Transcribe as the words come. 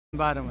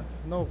environment,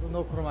 no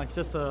chroma key,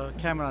 just a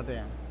camera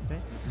there.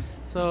 Okay,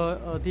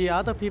 so the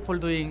other people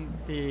doing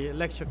the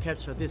lecture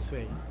capture this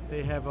way,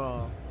 they have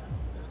a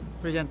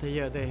presenter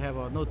here, they have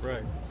a notebook.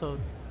 Right. So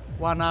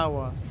 1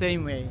 hour,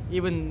 same way.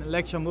 Even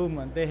lecture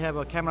movement, they have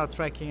a camera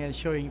tracking and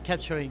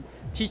capturing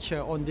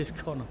teacher on this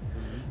corner.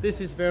 This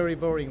is very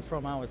boring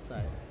from our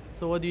side.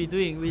 So what are we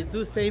doing? We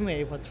do same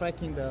way for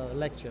tracking the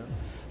lecture.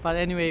 But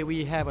anyway,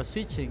 we have a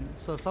switching.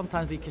 So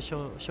sometimes we can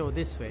show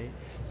this way.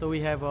 So we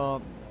have a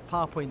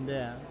PowerPoint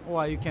there,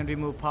 or you can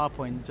remove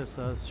PowerPoint, just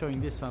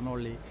showing this one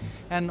only.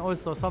 And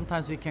also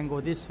sometimes we can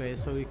go this way,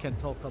 so we can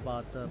talk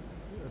about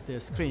the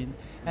screen.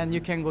 And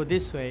you can go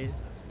this way,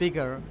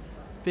 bigger,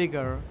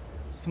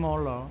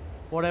 smaller,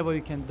 whatever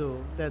you can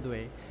do that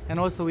way. And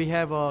also we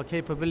have a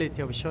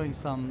capability of showing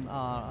some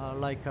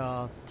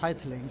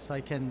titling, so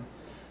I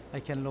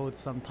can load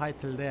some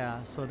title there.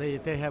 So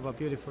they have a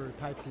beautiful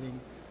titling,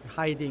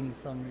 hiding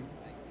some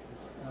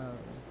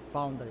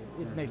boundary.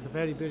 It makes a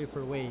very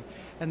beautiful way.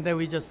 And then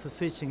we just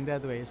switching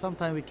that way.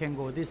 Sometimes we can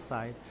go this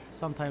side,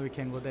 sometimes we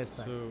can go that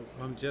side. So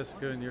I'm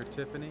Jessica and you're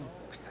Tiffany?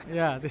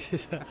 Yeah, this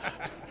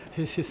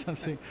is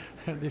something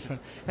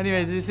different.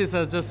 Anyway, this is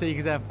just an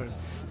example.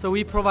 So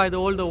we provide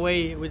all the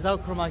way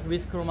without chroma key,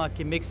 with chroma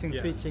key, mixing,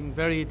 switching,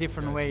 very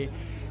different way.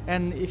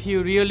 And if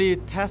you really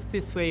test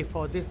this way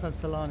for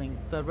distance learning,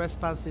 the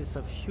response is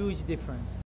a huge difference.